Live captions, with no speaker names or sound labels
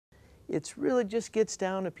It's really just gets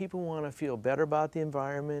down to people want to feel better about the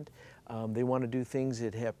environment. They want to do things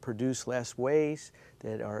that have produce less waste,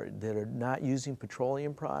 that are not using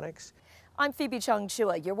petroleum products. I'm Phoebe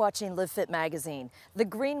Chung-Chua. You're watching Live Fit magazine. The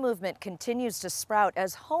green movement continues to sprout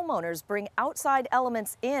as homeowners bring outside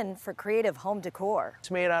elements in for creative home decor.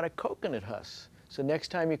 It's made out of coconut husks. So next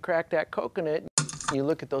time you crack that coconut, you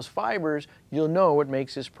look at those fibers, you'll know what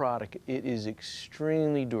makes this product. It is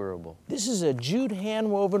extremely durable. This is a jute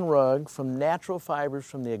hand-woven rug from natural fibers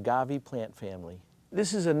from the agave plant family.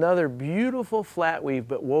 This is another beautiful flat weave,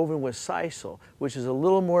 but woven with sisal, which is a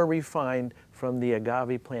little more refined from the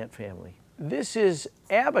agave plant family. This is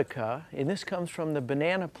abaca, and this comes from the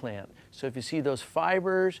banana plant. So if you see those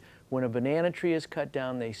fibers, when a banana tree is cut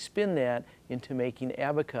down, they spin that into making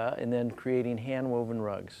abaca and then creating hand-woven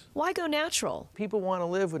rugs. Why go natural? People want to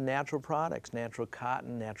live with natural products, natural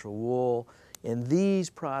cotton, natural wool, and these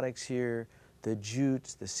products here, the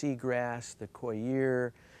jutes, the seagrass, the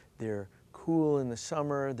coir, they're cool in the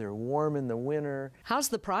summer, they're warm in the winter. How's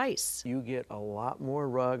the price? You get a lot more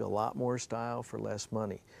rug, a lot more style for less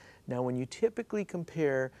money. Now, when you typically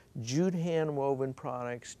compare jute hand-woven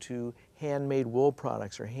products to handmade wool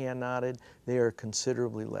products or hand-knotted, they are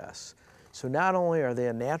considerably less. So not only are they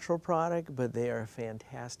a natural product, but they are a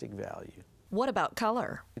fantastic value. What about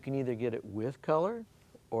color? You can either get it with color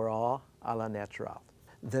or all à la naturelle.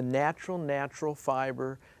 The natural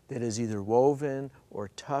fiber that is either woven or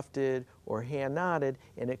tufted or hand-knotted,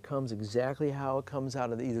 and it comes exactly how it comes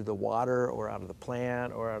out of either the water or out of the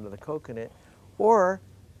plant or out of the coconut, or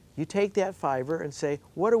you take that fiber and say,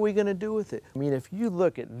 what are we going to do with it? I mean, if you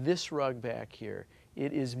look at this rug back here,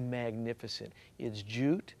 it is magnificent. It's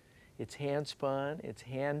jute, it's hand-spun, it's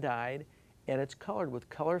hand-dyed, and it's colored with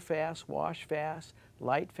color-fast, wash-fast,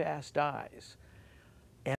 light-fast dyes.